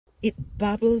It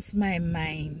boggles my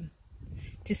mind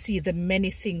to see the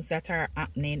many things that are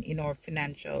happening in our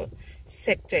financial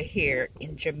sector here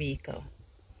in Jamaica.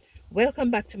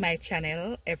 Welcome back to my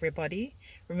channel, everybody.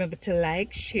 Remember to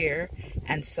like, share,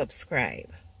 and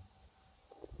subscribe.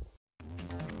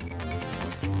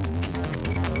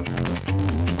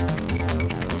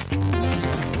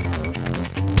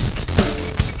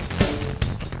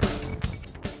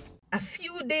 A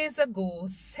few days ago,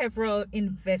 several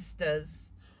investors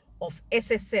of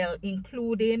SSL,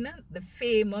 including the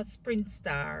famous sprint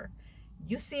star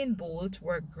Usain Bolt,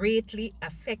 were greatly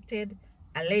affected,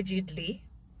 allegedly,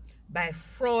 by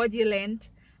fraudulent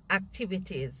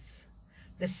activities.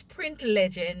 The sprint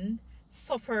legend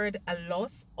suffered a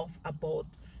loss of about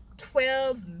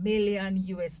 12 million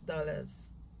US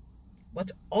dollars. But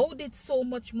how did so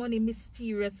much money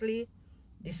mysteriously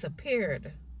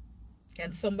disappeared?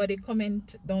 Can somebody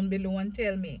comment down below and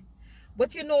tell me?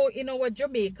 But you know, in our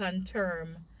Jamaican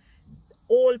term,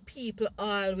 old people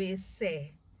always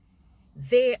say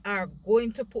they are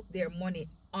going to put their money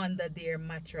under their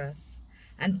mattress.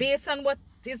 And based on what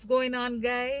is going on,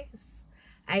 guys,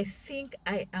 I think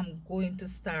I am going to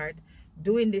start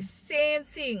doing the same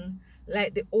thing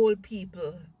like the old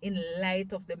people in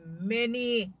light of the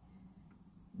many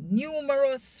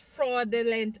numerous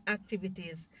fraudulent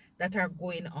activities that are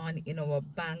going on in our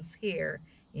banks here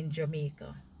in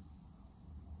Jamaica.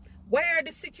 Why are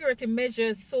the security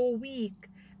measures so weak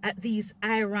at these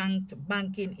high-ranked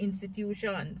banking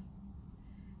institutions?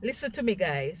 Listen to me,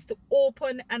 guys. To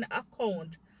open an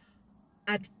account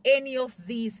at any of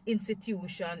these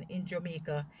institutions in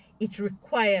Jamaica, it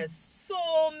requires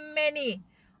so many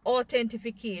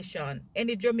authentication.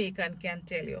 Any Jamaican can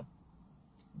tell you.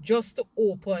 Just to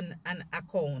open an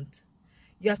account,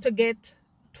 you have to get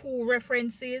 2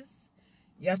 references.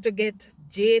 You have to get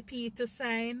JP to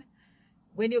sign.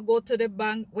 When you go to the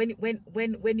bank, when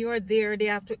you are there, they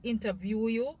have to interview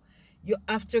you. You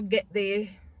have to get the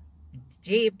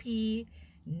JP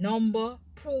number,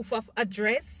 proof of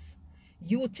address,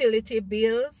 utility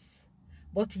bills.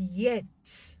 But yet,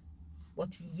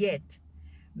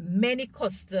 many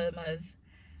customers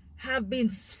have been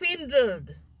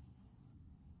swindled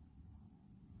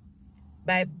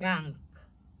by bank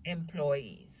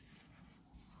employees.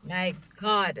 My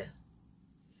God.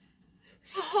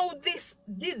 So how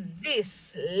did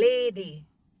this lady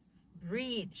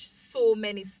reach so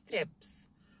many steps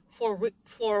for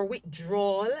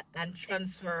withdrawal and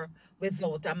transfer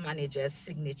without a manager's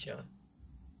signature?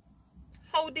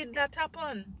 How did that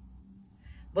happen?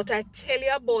 But I tell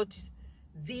you about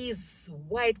these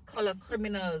white-collar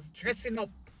criminals dressing up,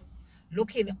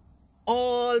 looking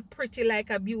all pretty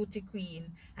like a beauty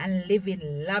queen and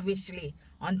living lavishly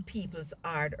on people's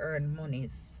hard-earned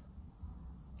monies.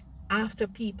 After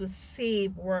people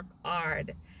work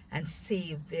hard and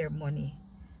save their money,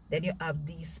 then you have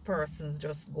these persons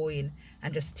just going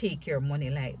and just take your money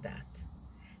like that.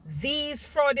 These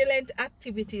fraudulent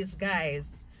activities,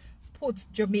 guys, put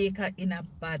Jamaica in a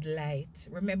bad light.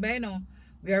 Remember, you know,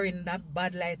 we are in that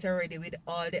bad light already with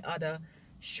all the other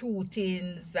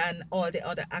shootings and all the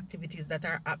other activities that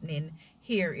are happening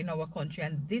here in our country.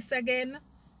 And this again,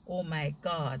 oh my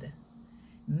God.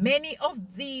 Many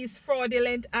of these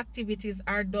fraudulent activities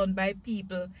are done by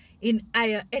people in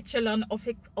higher echelon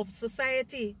of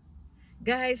society.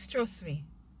 Guys, trust me.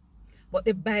 But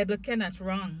the Bible cannot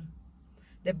wrong.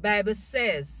 The Bible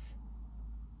says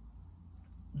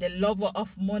the lover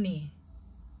of money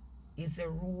is the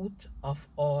root of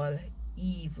all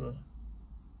evil.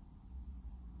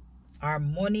 Our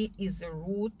money is the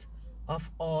root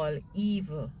of all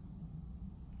evil.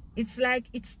 It's like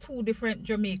it's 2 different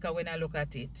Jamaica when I look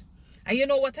at it. And you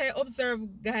know what I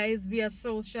observe, guys, via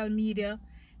social media?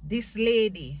 This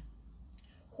lady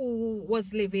who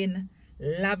was living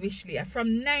lavishly. From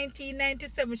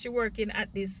 1997, she working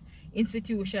at this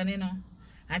institution, you know.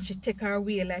 And she take her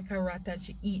way like a rat and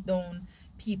she eat down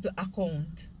people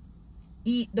account.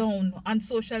 Eat down. On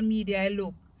social media, I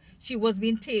look. She was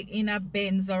being taken in a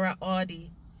Benz or a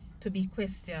Audi to be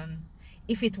questioned.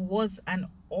 If it was an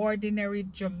ordinary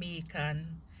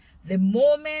Jamaican, the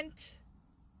moment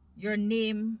your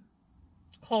name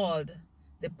called,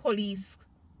 the police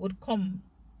would come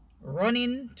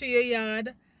running to your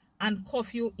yard and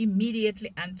cuff you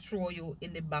immediately and throw you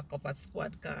in the back of a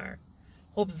squad car.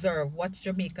 Observe, watch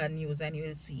Jamaican news and you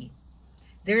will see.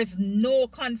 There is no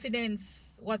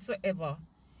confidence whatsoever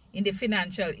in the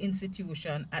financial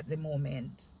institution at the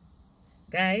moment.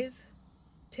 Guys,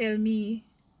 tell me,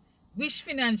 which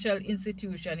financial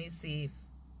institution is safe?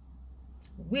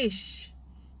 Wish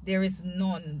there is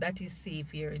none that is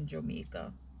safe here in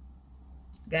Jamaica.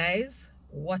 Guys,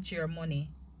 watch your money.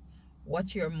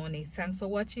 Watch your money. Thanks for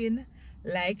watching.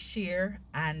 Like, share,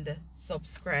 and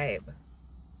subscribe.